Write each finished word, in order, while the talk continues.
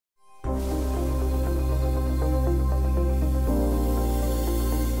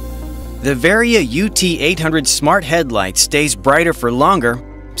The Varia UT800 smart headlight stays brighter for longer,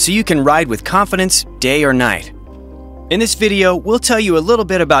 so you can ride with confidence day or night. In this video, we'll tell you a little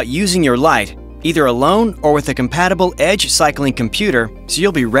bit about using your light, either alone or with a compatible edge cycling computer, so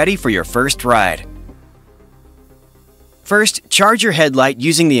you'll be ready for your first ride. First, charge your headlight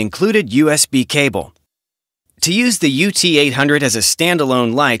using the included USB cable. To use the UT800 as a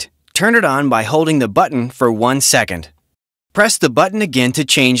standalone light, turn it on by holding the button for 1 second. Press the button again to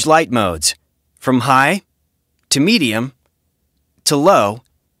change light modes, from high, to medium, to low,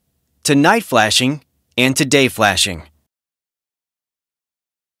 to night flashing, and to day flashing.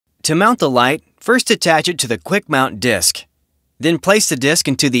 To mount the light, first attach it to the quick mount disc. Then place the disc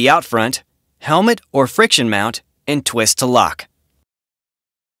into the out front, helmet or friction mount, and twist to lock.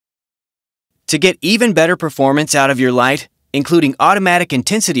 To get even better performance out of your light, including automatic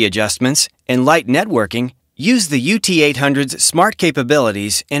intensity adjustments and light networking, use the UT800's smart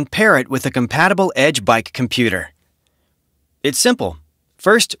capabilities and pair it with a compatible Edge bike computer. It's simple.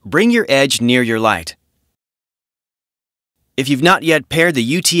 First, bring your Edge near your light. If you've not yet paired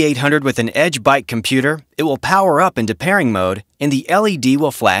the UT800 with an Edge bike computer, it will power up into pairing mode and the LED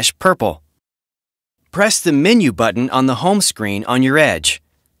will flash purple. Press the menu button on the home screen on your Edge,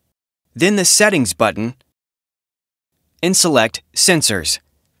 then the settings button, and select Sensors.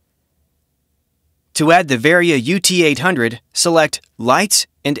 To add the Varia UT800, select Lights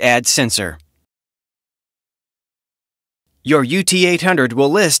and add Sensor. Your UT800 will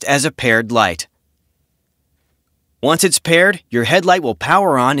list as a paired light. Once it's paired, your headlight will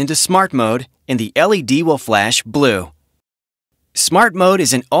power on into Smart Mode and the LED will flash blue. Smart Mode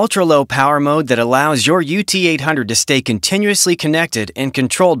is an ultra-low power mode that allows your UT800 to stay continuously connected and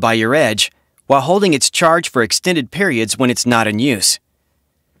controlled by your Edge while holding its charge for extended periods when it's not in use.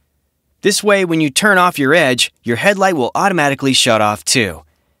 This way, when you turn off your Edge, your headlight will automatically shut off too.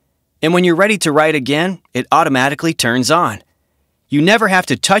 And when you're ready to ride again, it automatically turns on. You never have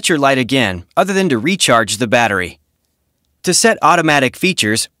to touch your light again other than to recharge the battery. To set automatic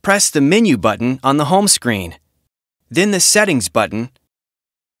features, press the menu button on the home screen, then the settings button,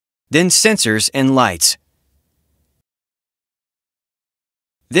 then Sensors and Lights.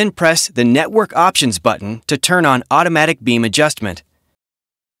 Then press the Network Options button to turn on automatic beam adjustment.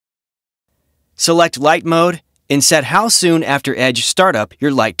 Select Light Mode and set how soon after Edge startup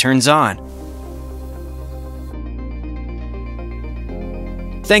your light turns on.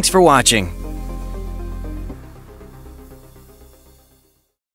 Thanks for watching.